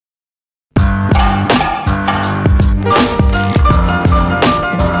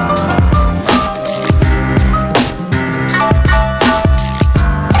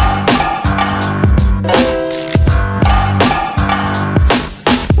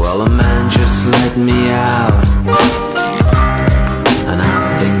let me out, and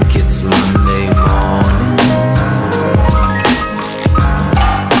I think it's Monday morning.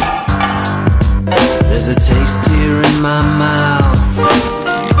 There's a taste here in my mouth,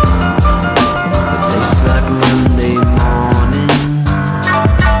 it tastes like Monday morning.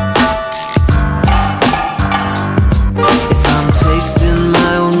 If I'm tasting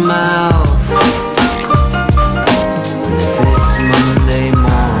my own mouth, and if it's Monday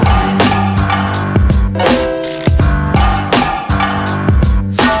morning,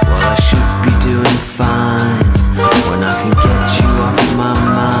 well, I should be doing fine when I can get you off my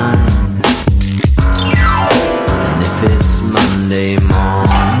mind. And if it's Monday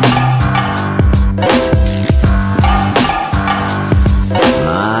morning,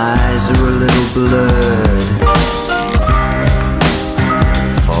 my eyes are a little blurred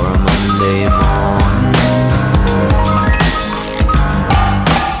for a Monday morning.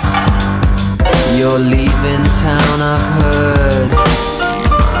 You're leaving town, I've heard.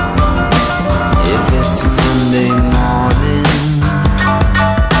 If it's Monday morning,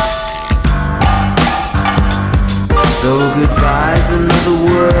 so goodbye's another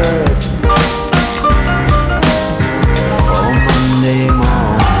word for Monday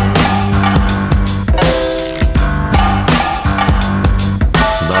morning.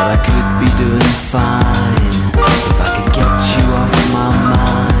 But I could be doing fine if I could get you off my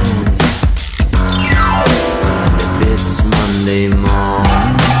mind. And if it's Monday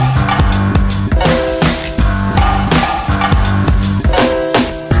morning,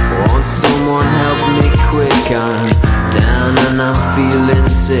 won't someone help me quick? I'm down and I'm feeling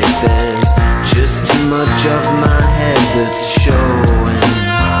sick. There's just too much of my head that's showing.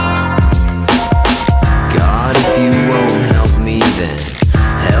 God, if you won't help me, then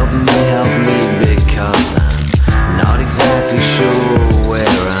help me, because I'm not exactly sure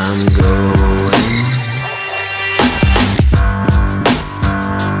where I'm going.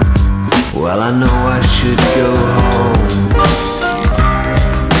 Well, I know I should go home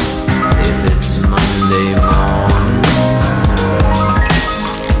if it's Monday morning,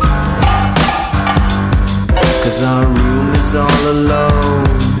 'cause our room is all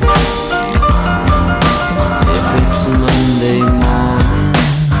alone if it's Monday morning.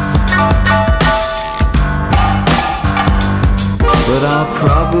 But I'll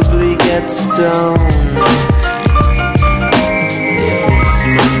probably get stoned if it's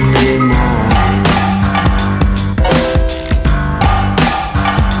Monday morning.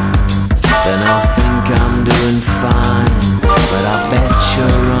 Then I'll think I'm doing fine, but I bet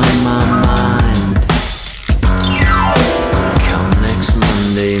you're on my mind come next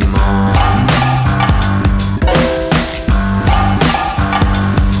Monday morning.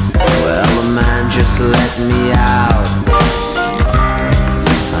 Well, the man just let me out,